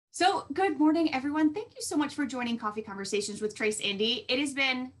So good morning, everyone. Thank you so much for joining Coffee Conversations with Trace Indy. It has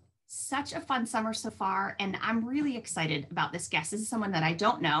been such a fun summer so far, and I'm really excited about this guest. This is someone that I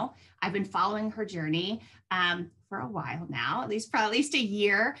don't know. I've been following her journey for a while now, at least a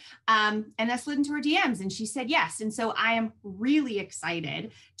year, and I slid into her DMs, and she said yes. And so I am really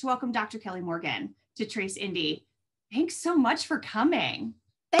excited to welcome Dr. Kelli Morgan to Trace Indy. Thanks so much for coming.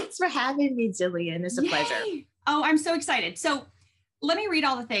 Thanks for having me, Jillian. It's a pleasure. Oh, I'm so excited. So let me read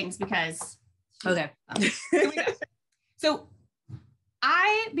all the things because. Okay. Here we go. So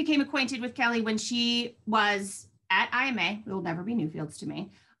I became acquainted with Kelli when she was at IMA. It will never be Newfields to me.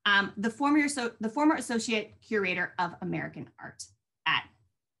 The former associate curator of American art at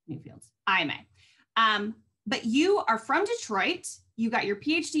Newfields, IMA. But you are from Detroit. You got your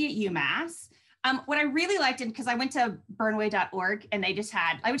PhD at UMass. What I really liked, and because I went to burnway.org and they just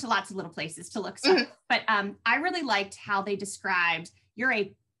I went to lots of little places to look stuff, but I really liked how they described you're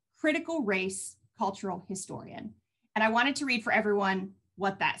a critical race cultural historian. And I wanted to read for everyone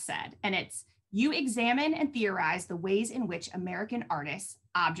what that said. And it's, you examine and theorize the ways in which American artists,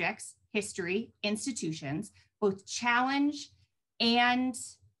 objects, history, institutions, both challenge and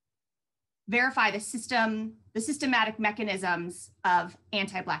verify the systematic mechanisms of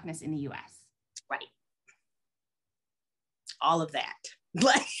anti-Blackness in the US. Right. All of that.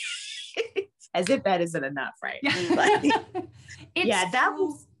 Like, as if that isn't enough, right? Yeah.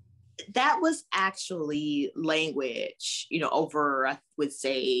 That was actually language, over, I would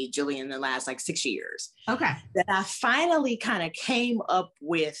say, Jillian, the last 6 years. Okay. That I finally kind of came up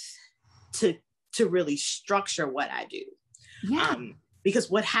with to really structure what I do. Yeah. Because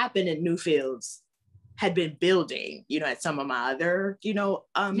what happened in Newfields had been building, at some of my other, or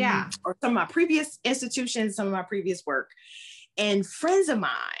some of my previous institutions, some of my previous work. And friends of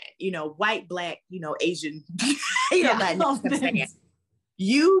mine, white, Black, Asian,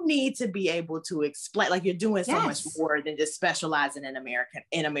 you need to be able to explain, you're doing so much more than just specializing in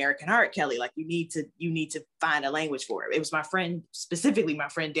American art, Kelli. You need to find a language for it. It was specifically my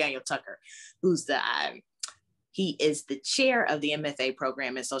friend Daniel Tucker, who's he is the chair of the MFA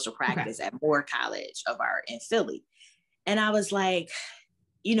program in social practice at Moore College of Art in Philly. And I was like,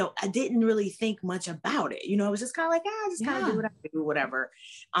 I didn't really think much about it. I was just kind of I just kind of do what I do, whatever.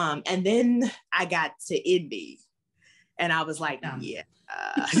 And then I got to Indy and I was like, yeah.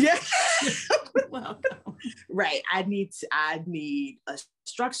 Welcome. Right. I need a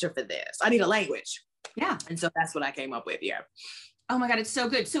structure for this. I need a language. Yeah. And so that's what I came up with. Yeah. Oh my God. It's so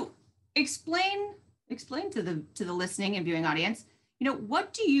good. So explain to the listening and viewing audience,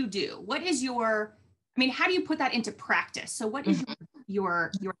 what do you do? What is how do you put that into practice? So what is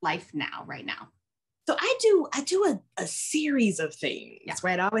your life right now? So I do a series of things,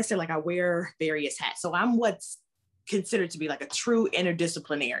 right? I always say I wear various hats. So I'm what's considered to be a true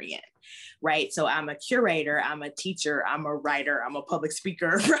interdisciplinarian, right? So I'm a curator, I'm a teacher, I'm a writer, I'm a public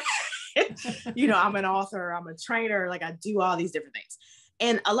speaker, right? I'm an author, I'm a trainer, I do all these different things.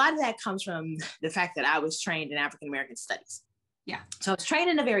 And a lot of that comes from the fact that I was trained in African-American studies. Yeah. So I was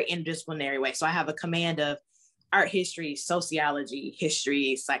trained in a very interdisciplinary way. So I have a command of art history, sociology,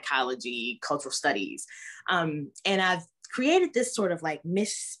 history, psychology, cultural studies. And I've created this sort of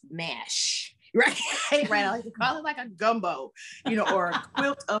mishmash, right? Right. I like to call it a gumbo, or a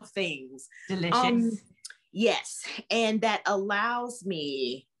quilt of things. Delicious. Yes. And that allows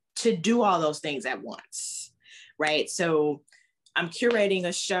me to do all those things at once, right? So I'm curating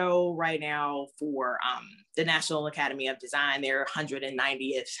a show right now for the National Academy of Design, their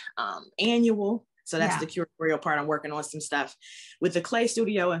 190th annual. So that's the curatorial part. I'm working on some stuff with the Clay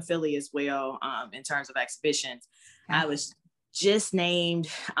Studio in Philly as well, in terms of exhibitions. I was just named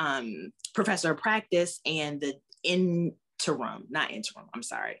professor of practice and the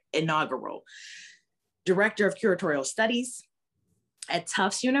inaugural director of curatorial studies at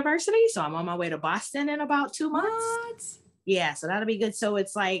Tufts University. So I'm on my way to Boston in about 2 months. What? Yeah, so that'll be good. So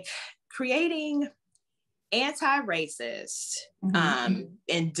it's creating anti-racist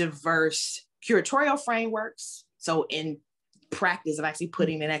and diverse curatorial frameworks. So in practice of actually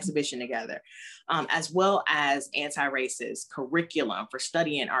putting an exhibition together, as well as anti-racist curriculum for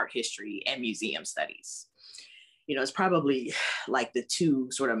studying art history and museum studies. It's probably the two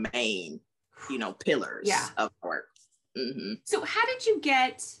sort of main, pillars of work. Mm-hmm. So how did you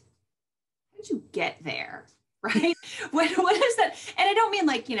get there? Right? What is that? And I don't mean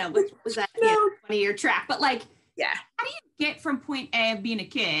was that 20-year track, but how do you get from point A of being a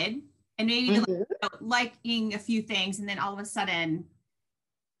kid and maybe liking a few things and then all of a sudden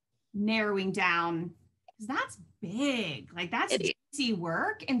narrowing down? Because that's big. That's juicy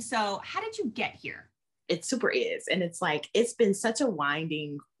work. And so how did you get here? It super is. And it's it's been such a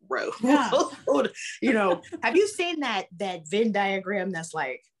winding road. Yeah. You know, have you seen that Venn diagram that's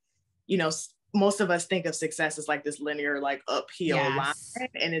like, you know, most of us think of success as like this linear, like uphill line.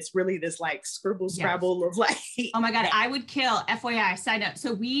 And it's really this like scribble scrabble of like, oh my God, I would kill. FYI, side note.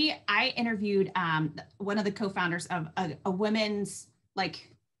 So I interviewed one of the co-founders of a women's, like,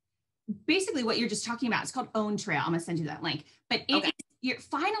 basically what you're just talking about. It's called Own Trail. I'm gonna send you that link. But you're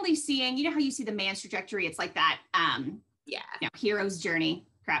finally seeing, you know how you see the man's trajectory? It's like that, you know, hero's journey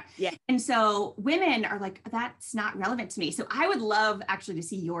crap. Yeah. And so women are like, that's not relevant to me. So I would love actually to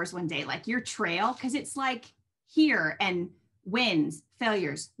see yours one day, like your trail, because it's like here and wins,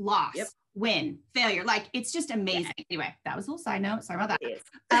 failures, loss, win, failure. Like, it's just amazing. Yeah. Anyway, that was a little side note. Sorry about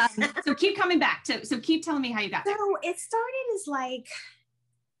that. So keep coming back to, so keep telling me how you got there. So it started as like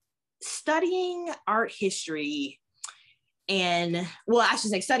studying art history and, well, I should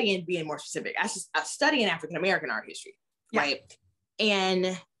say studying, being more specific. I studying African-American art history, right?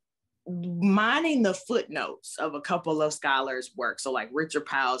 And mining the footnotes of a couple of scholars' work. So like Richard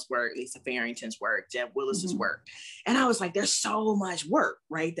Powell's work, Lisa Farrington's work, Jeb Willis's work. And I was like, there's so much work,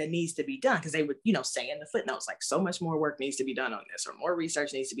 right, that needs to be done. Because they would, you know, say in the footnotes, like, so much more work needs to be done on this, or more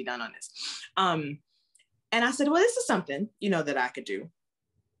research needs to be done on this. And I said, well, this is something, you know, that I could do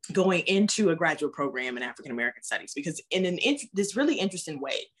going into a graduate program in African-American studies, because in this really interesting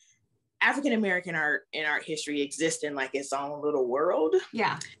way, African-American art and art history exists in like its own little world.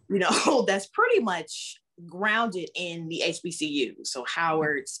 Yeah. You know, that's pretty much grounded in the HBCU. So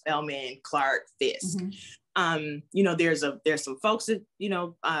Howard, Spelman, Clark, Fisk. You know, there's some folks at, you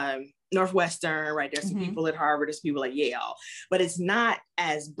know, Northwestern, right? There's some people at Harvard, there's people at Yale, but it's not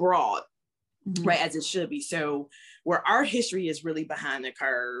as broad, right, as it should be. So where art history is really behind the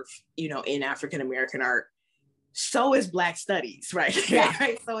curve, you know, in African-American art, so is Black studies, right? Yeah.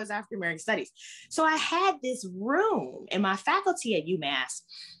 Right? So is African-American studies. So I had this room in my faculty at UMass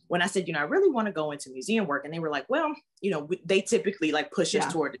when I said, you know, I really want to go into museum work. And they were like, well, you know, they typically like push us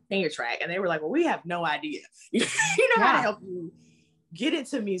toward the tenure track. And they were like, well, we have no idea, you know, how to help you get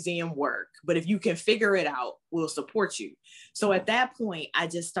into museum work. But if you can figure it out, we'll support you. So at that point, I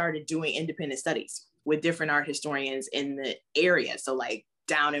just started doing independent studies with different art historians in the area. So like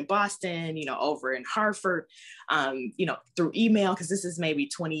down in Boston, you know, over in Hartford, you know, through email, because this is maybe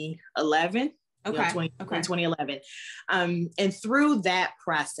 2011. You know, 2011. And through that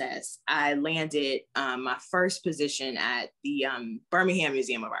process, I landed my first position at the Birmingham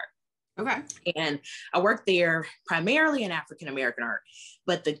Museum of Art. Okay. And I worked there primarily in African-American art,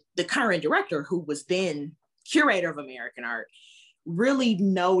 but the current director, who was then curator of American art, really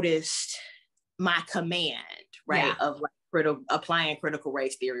noticed my command, right, of like applying critical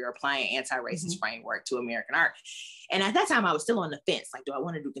race theory or applying anti-racist framework to American art. And at that time, I was still on the fence. Like, do I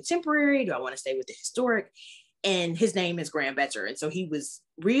want to do contemporary? Do I want to stay with the historic? And his name is Graham Betcher. And so he was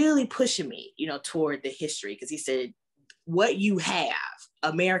really pushing me, you know, toward the history, because he said, what you have,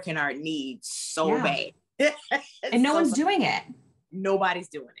 American art needs so bad. And no one's doing it. Nobody's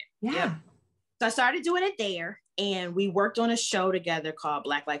doing it. Yeah. Yep. So I started doing it there. And we worked on a show together called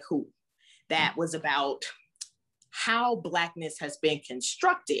Black Like Who, that was about how Blackness has been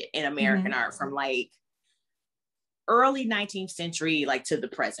constructed in American art from like early 19th century, like to the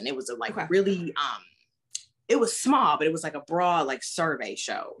present. It was a like really, it was small, but it was like a broad like survey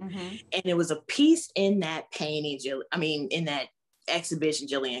show. And it was a piece in that painting, in that exhibition,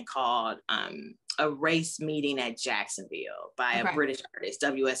 Jillian, called A Race Meeting at Jacksonville by a British artist,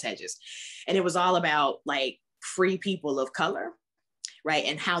 W.S. Hedges. And it was all about like free people of color, right?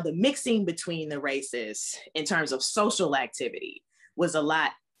 And how the mixing between the races in terms of social activity was a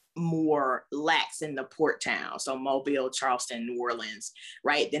lot more lax in the port town, so Mobile, Charleston, New Orleans,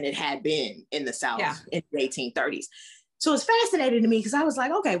 right, than it had been in the South in the 1830s. So it's fascinating to me, because I was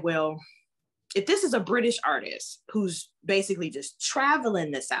like, okay, well, if this is a British artist who's basically just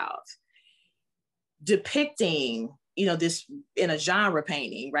traveling the South, depicting, you know, this in a genre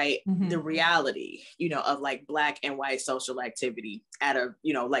painting, right? The reality, you know, of like Black and white social activity at a,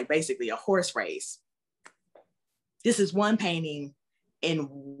 you know, like basically a horse race. This is one painting in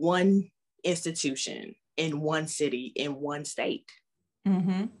one institution, in one city, in one state.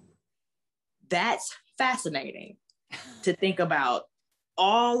 That's fascinating to think about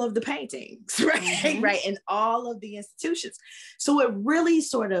all of the paintings, right? Right, and all of the institutions. So it really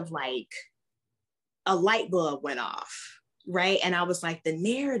sort of like a light bulb went off, right? And I was like, the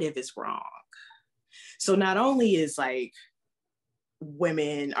narrative is wrong. So not only is like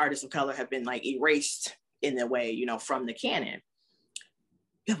women artists of color have been like erased in a way, you know, from the canon,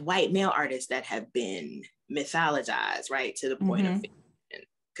 you have white male artists that have been mythologized, right, to the point of fiction,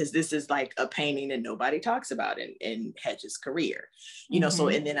 because this is like a painting that nobody talks about in Hedges' career, you know. So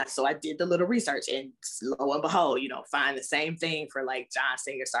and then I did the little research, and lo and behold, you know, find the same thing for like John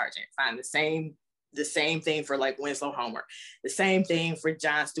Singer Sargent, find the same thing for like Winslow Homer, the same thing for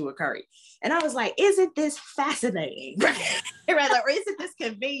John Stewart Curry. And I was like, isn't this fascinating? Right? Or isn't this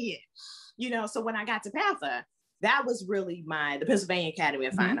convenient? You know, so when I got to PAFA, that was really the Pennsylvania Academy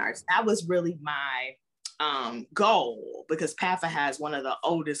of Fine Arts, that was really my goal, because PAFA has one of the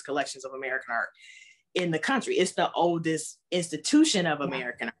oldest collections of American art in the country. It's the oldest institution of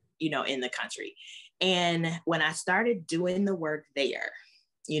American art, you know, in the country. And when I started doing the work there,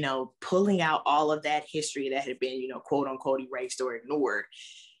 you know, pulling out all of that history that had been, you know, quote unquote erased or ignored,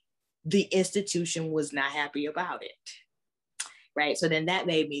 the institution was not happy about it. Right. So then that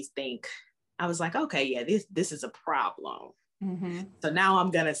made me think, I was like, okay, yeah, this is a problem. So now I'm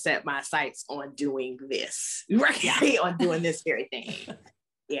going to set my sights on doing this, right? Yeah. On doing this very thing.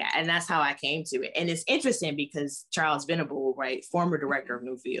 Yeah. And that's how I came to it. And it's interesting because Charles Venable, right, former director of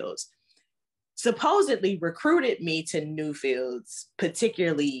Newfields, supposedly recruited me to Newfields,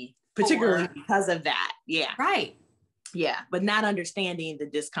 particularly because of that. Yeah. Right. Yeah. But not understanding the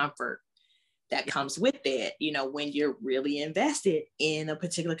discomfort that comes with it, you know, when you're really invested in a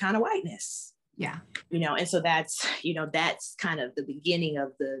particular kind of whiteness. Yeah. You know, and so that's, you know, that's kind of the beginning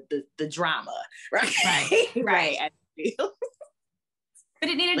of the drama, right? Right. But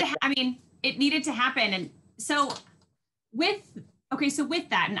it needed it needed to happen. And so with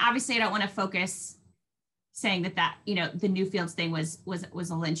that, and obviously I don't want to focus saying that, you know, the Newfields thing was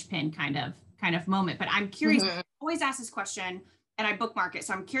a linchpin kind of moment, but I'm curious, I always ask this question and I bookmark it.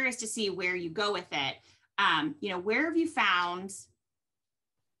 So I'm curious to see where you go with it. You know, where have you found,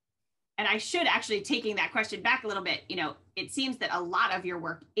 and I should actually, taking that question back a little bit, you know, it seems that a lot of your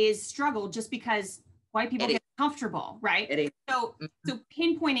work is struggle just because white people get comfortable, right? So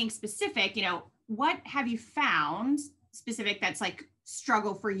pinpointing specific, you know, what have you found specific that's like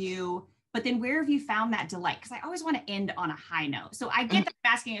struggle for you, but then where have you found that delight? Because I always want to end on a high note. So I get that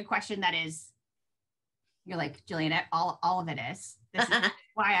I'm asking a question that is, you're like, Jillian, all of it is. This is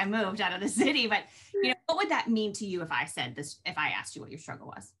why I moved out of the city. But, you know, what would that mean to you if I said this, if I asked you what your struggle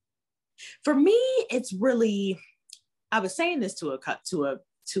was? For me, it's really, I was saying this to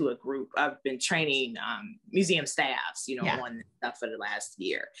a group. I've been training museum staffs, you know, on stuff for the last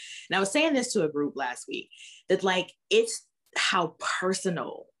year. And I was saying this to a group last week that like, it's how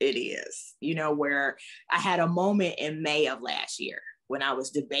personal it is, you know, where I had a moment in May of last year when I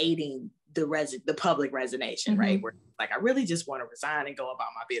was debating the public resignation, right? Where like, I really just want to resign and go about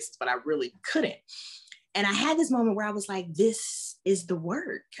my business, but I really couldn't. And I had this moment where I was like, this is the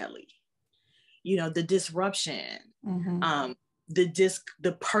word, Kelli. You know, the disruption,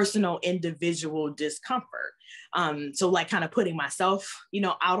 the personal individual discomfort. So like kind of putting myself, you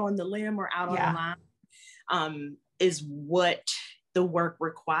know, out on the limb or out on the line is what the work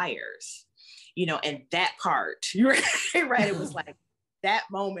requires, you know, and that part, you're right. It was like that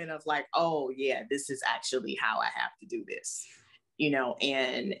moment of like, oh yeah, this is actually how I have to do this, you know,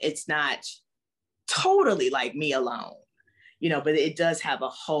 and it's not totally like me alone. You know, but it does have a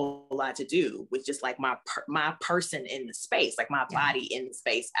whole lot to do with just like my person in the space, like my body in the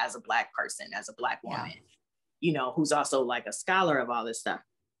space as a Black person, as a Black woman, you know, who's also like a scholar of all this stuff,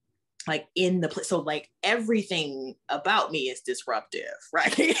 like in the place. So like everything about me is disruptive,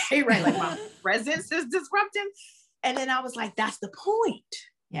 right? Right. Like my presence is disruptive. And then I was like, that's the point.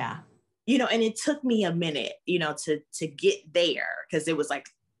 Yeah. You know, and it took me a minute, you know, to get there, because it was like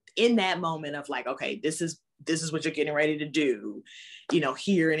in that moment of like, okay, this is what you're getting ready to do, you know,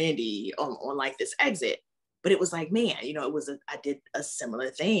 here in Indy on like this exit. But it was like, man, you know, I did a similar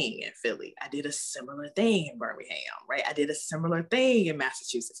thing in Philly. I did a similar thing in Birmingham, right? I did a similar thing in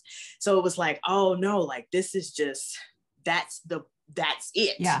Massachusetts. So it was like, oh no, like this is just, that's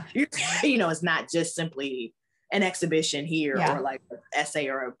it. Yeah. You know, it's not just simply an exhibition here or like an essay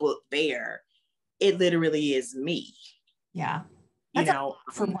or a book there. It literally is me. Yeah. That's, you know,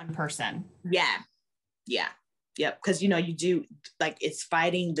 for one person. Yeah. Yeah. Yep. Because, you know, you do like, it's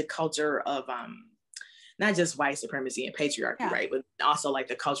fighting the culture of not just white supremacy and patriarchy, right? But also like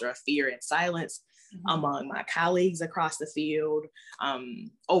the culture of fear and silence among my colleagues across the field.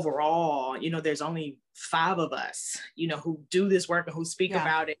 Overall, you know, there's only 5 of us, you know, who do this work and who speak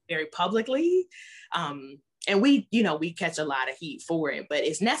about it very publicly. And we, you know, we catch a lot of heat for it, but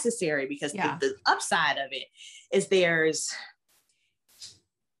it's necessary because the upside of it is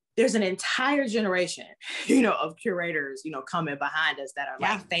there's an entire generation, you know, of curators, you know, coming behind us that are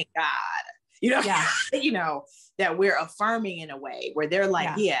like, thank God, you know, you know, that we're affirming in a way where they're like,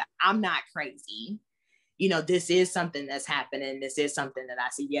 I'm not crazy. this is something that's happening. This is something that I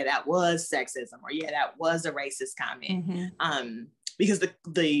see. Yeah, that was sexism, or yeah, that was a racist comment. Because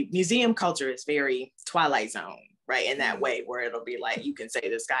the museum culture is very Twilight Zone, right? In that way, where it'll be like, you can say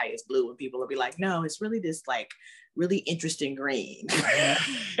the sky is blue and people will be like, no, it's really this like really interesting green.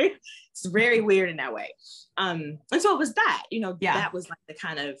 It's very weird in that way. And so it was that, that was like the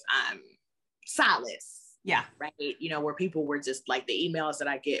kind of solace. Yeah. Right. Where people were just like, the emails that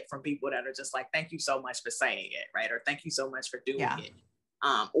I get from people that are just like, thank you so much for saying it. Right. Or thank you so much for doing it.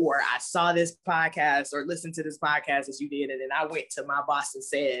 Or I saw this podcast or listened to this podcast as you did. And then I went to my boss and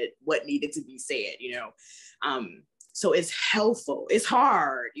said what needed to be said, so it's helpful. It's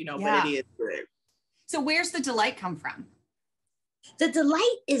hard, but it is good. So where's the delight come from? The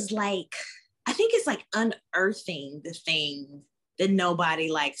delight is like, I think it's like unearthing the thing that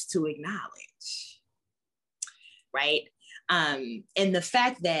nobody likes to acknowledge. Right. And the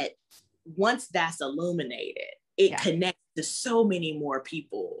fact that once that's illuminated, it connects to so many more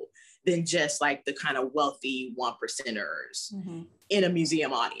people than just like the kind of wealthy 1%ers in a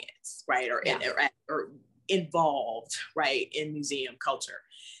museum audience, right? Or involved, right, in museum culture.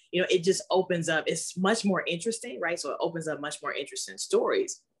 It just opens up, it's much more interesting, right? So it opens up much more interesting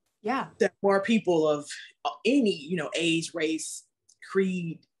stories. Yeah. That more people of any, age, race,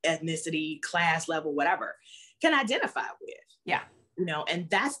 creed, ethnicity, class level, whatever, can identify with. Yeah. And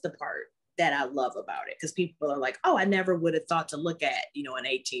that's the part that I love about it, because people are like, oh, I never would have thought to look at, an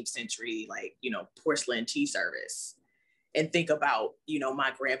 18th century, like, porcelain tea service and think about,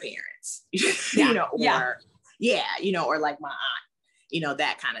 my grandparents, or like my aunt,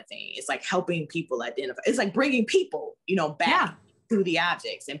 that kind of thing. It's like helping people identify. It's like bringing people, back to the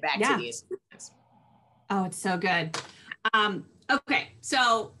objects and back to the institutions. Oh, it's so good. Okay.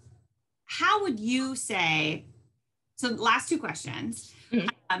 So how would you say, so last two questions,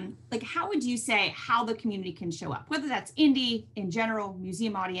 like how would you say how the community can show up, whether that's indie in general,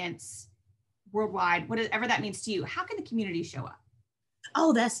 museum audience, worldwide, whatever that means to you, how can the community show up?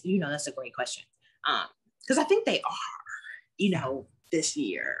 Oh, that's a great question. Because I think they are, this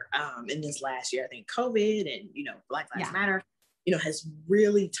year, in this last year, I think COVID and, Black Lives Matter, has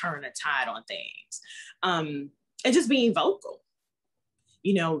really turned a tide on things. And just being vocal.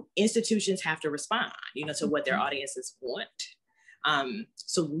 Institutions have to respond, to what their audiences want.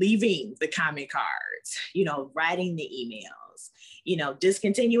 So leaving the comment cards, writing the emails,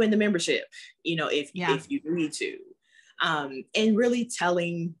 discontinuing the membership, if you need to, and really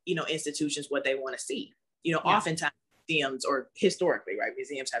telling, institutions what they want to see. Oftentimes museums, or historically, right,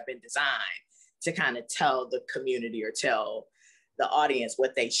 museums have been designed to kind of tell the community or tell the audience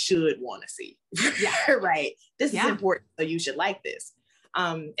what they should want to see. Right. This is important, so you should like this.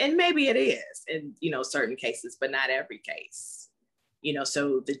 And maybe it is in, certain cases, but not every case,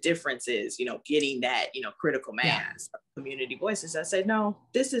 so the difference is, getting that, critical mass of community voices that say, no,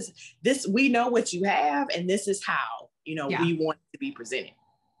 this, we know what you have, and this is how, we want it to be presented.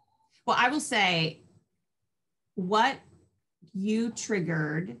 Well, I will say what you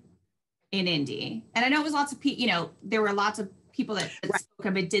triggered in Indy, and I know it was lots of people, there were lots of people that spoke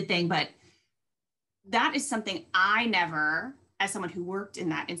up and did things, but that is something I never, as someone who worked in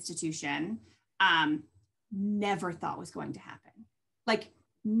that institution, never thought was going to happen. Like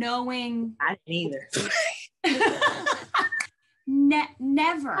knowing. I didn't either.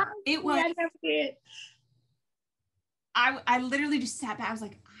 Never. It was. I never did. I literally just sat back. I was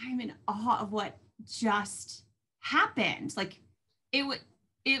like, I'm in awe of what just happened. Like it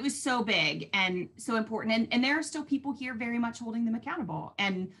was so big and so important. And there are still people here very much holding them accountable.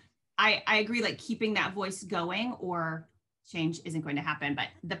 And I agree, like keeping that voice going, or change isn't going to happen, but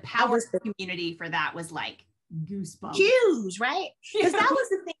the power of the community for that was like goosebumps. Huge, right? Because that was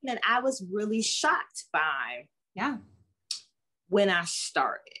the thing that I was really shocked by. Yeah. When I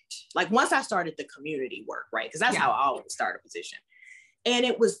started, like once I started the community work, right? Because that's how I always start a position. And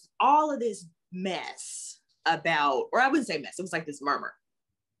it was all of this mess about, or I wouldn't say mess, it was like this murmur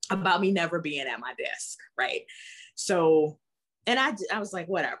about me never being at my desk, right? So, and I was like,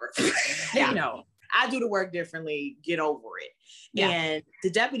 whatever, I do the work differently, get over it. Yeah. And the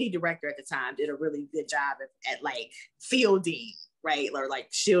deputy director at the time did a really good job at like fielding, right? Or like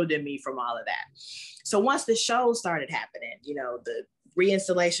shielding me from all of that. So once the show started happening, the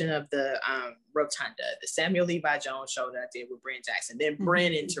reinstallation of the rotunda, the Samuel Levi Jones show that I did with Brent Jackson, then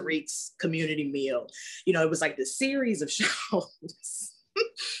Brent and Tariq's community meal, it was like the series of shows.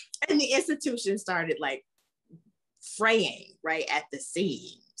 And the institution started like fraying right at the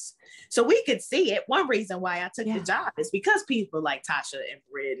seams. So we could see it. One reason why I took the job is because people like Tasha and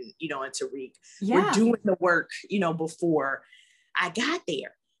Brent, and Tariq were doing the work, before I got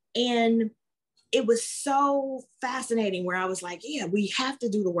there. And it was so fascinating where I was like, yeah, we have to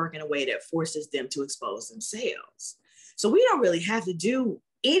do the work in a way that forces them to expose themselves. So we don't really have to do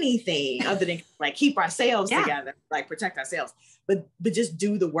anything other than like keep ourselves together, like protect ourselves, but just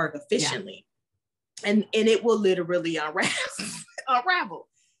do the work efficiently. And it will literally unravel.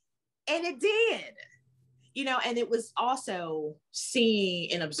 And it did, you know, and it was also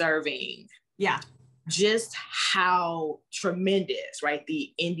seeing and observing just how tremendous, right,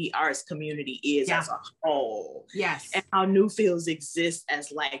 the indie arts community is as a whole. Yes. And how Newfields exists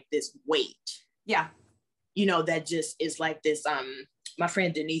as like this weight. Yeah. You know, that just is like this, my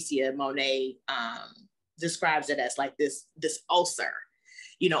friend Denicia Monet describes it as like this ulcer,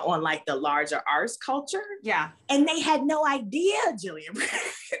 you know, on like the larger arts culture. Yeah. And they had no idea, Jillian,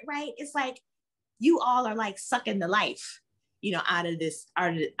 right? It's like, you all are like sucking the life, you know, out of this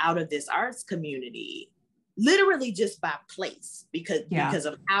arts community, literally just by place, because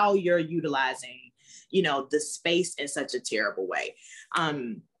of how you're utilizing, you know, the space in such a terrible way.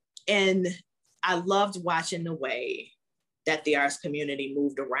 And I loved watching the way that the arts community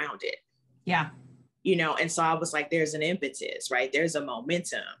moved around it. Yeah. You know, and so I was like, there's an impetus, right? There's a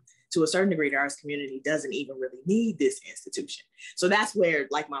momentum. To a certain degree, the arts community doesn't even really need this institution. So that's where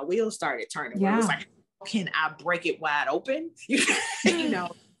like my wheels started turning. Where it was like, can I break it wide open? You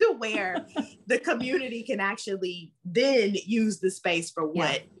know, to where the community can actually then use the space for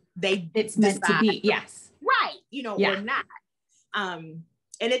what it's meant to be. Yes. Right. You know, or not.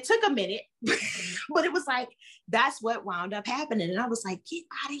 And it took a minute, but it was like, that's what wound up happening. And I was like, get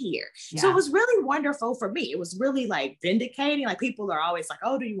out of here. Yeah. So it was really wonderful for me. It was really like vindicating. Like people are always like,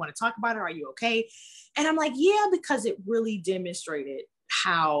 oh, do you want to talk about it? Are you okay? And I'm like, yeah, because it really demonstrated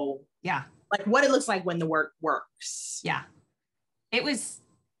how, like what it looks like when the work works. Yeah. It was,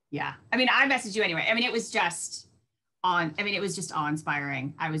 I mean, I messaged you anyway. I mean, it was just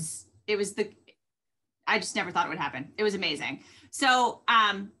awe-inspiring. I just never thought it would happen. It was amazing. So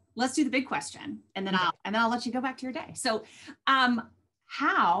let's do the big question, and then I'll let you go back to your day. So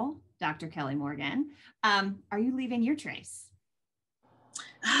how, Dr. Kelli Morgan, are you leaving your trace?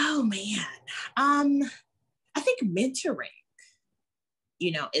 Oh man, I think mentoring,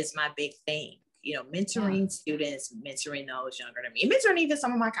 you know, is my big thing. You know, mentoring students, mentoring those younger than me, and mentoring even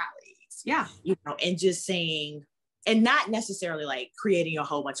some of my colleagues. Yeah, you know, and just saying. And not necessarily like creating a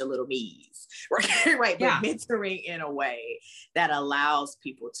whole bunch of little me's, right? Right. But mentoring in a way that allows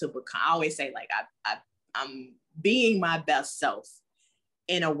people to become, I always say like, I'm being my best self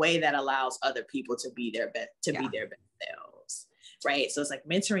in a way that allows other people to be their best, be their best selves. Right. So it's like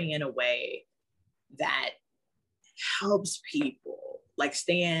mentoring in a way that helps people like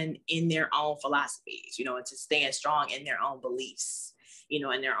stand in their own philosophies, you know, and to stand strong in their own beliefs, you know,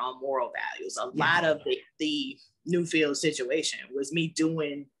 and their own moral values. A lot of the Newfields situation was me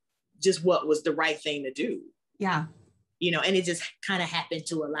doing just what was the right thing to do. Yeah. You know, and it just kind of happened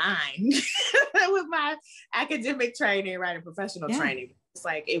to align with my academic training, right, and professional training. It's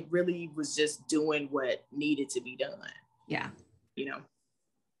like, it really was just doing what needed to be done. Yeah. You know.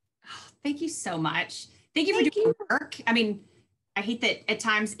 Oh, thank you so much. Thank you for doing the work. I mean, I hate that at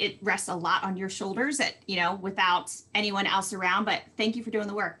times it rests a lot on your shoulders without anyone else around, but thank you for doing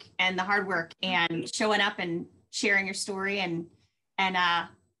the work and the hard work and showing up and sharing your story and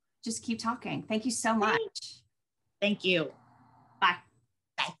just keep talking. Thank you so much. Thank you. Bye.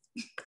 Bye.